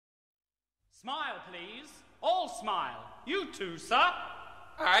Smile, please. All smile. You too, sir.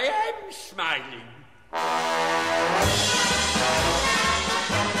 I am smiling.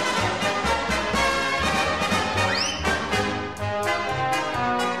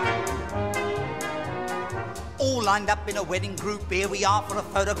 All lined up in a wedding group, here we are for a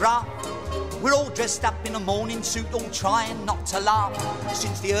photograph. We're all dressed up in a morning suit, all trying not to laugh.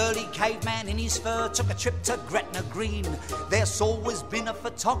 Since the early caveman in his fur took a trip to Gretna Green, there's always been a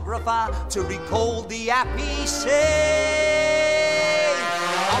photographer to recall the happy scene.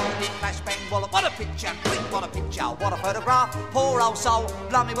 Oh, flash bang, wallop, what a picture, blink, what a picture, what a photograph. Poor old soul,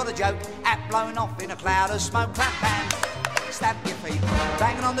 blimey, what a joke, hat blowing off in a cloud of smoke. Clap hands, stamp your feet,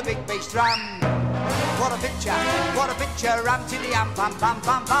 banging on the big bass drum. What a picture, rum to the pum pum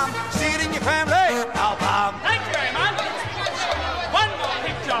pum pum. See it in your family album. Thank you very much. One more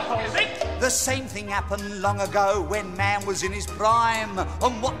picture, holding. The same thing happened long ago when man was in his prime.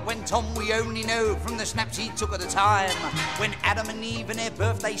 And what went on we only know from the snaps he took at the time. When Adam and Eve in their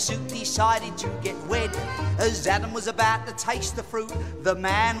birthday suit decided to get wed, as Adam was about to taste the fruit, the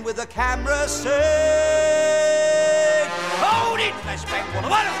man with the camera said, "Hold it, flashbang,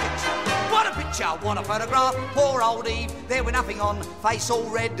 what a picture, what a picture, what a photograph. Poor old Eve, there with nothing on, face all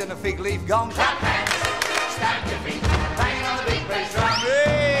red and a fig leaf gone." Clap hands, stamp your feet, banging on the big bass drum.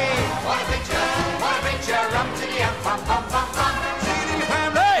 Hey, what a picture, rum to the pum pum pum pum. See it in your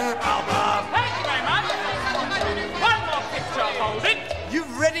family album. Thank you very much. One more picture, holding.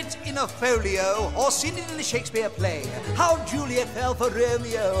 You've read it in a folio or seen it in a Shakespeare play, how Juliet fell for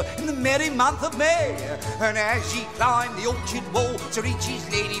Romeo in the merry month of May. And as he climbed the orchard wall to reach his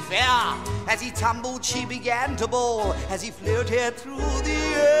lady fair, as he tumbled she began to bawl as he floated through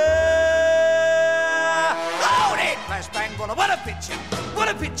the air. Hold it, flashbang, what a picture, what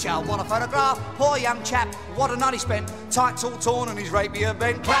a picture, what a photograph. Poor young chap, what a night he spent, tights all torn and his rapier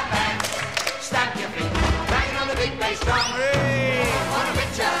bent. Clap hands, stamp your feet, banging on the big bass drum. Hey, what a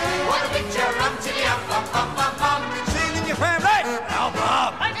picture, rum to the pum pum pum pum. See it in your family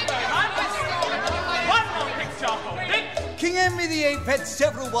album. Thank you very much. One more picture, holding. King Henry VIII had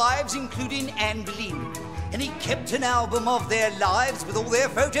several wives, including Anne Boleyn, and he kept an album of their lives with all their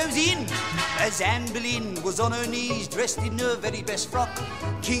photos in. As Anne Boleyn was on her knees, dressed in her very best frock,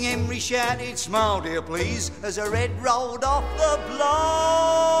 King Henry shouted, "Smile, dear, please," as her head rolled off the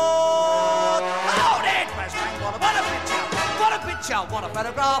block. Hold it, flashbang, what a picture, what a picture, what a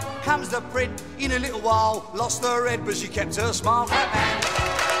photograph. Comes the print in a little while, lost her head, but she kept her smile. Clap hands,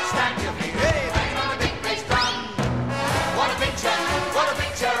 stamp your feet, hey, banging on the big bass drum. What a picture,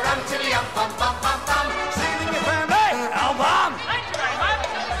 rum to the pum pum pum pum. See it in your family album. Thank you very much.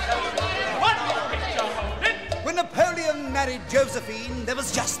 One more picture, holding. When Napoleon married Josephine, there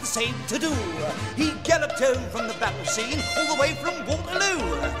was just the same to do. He galloped home from the battle scene, all the way from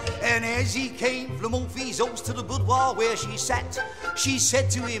Waterloo. And as he came from Orpheus to the boudoir where she sat, she said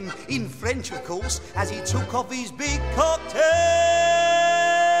to him, in French of course, as he took off his big cocktail,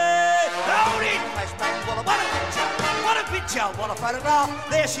 "Hold it, flashbang, what a picture, what a picture, what a photograph."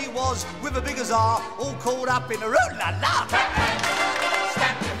 There she was with a big azar, all caught up in a ooh-la-la.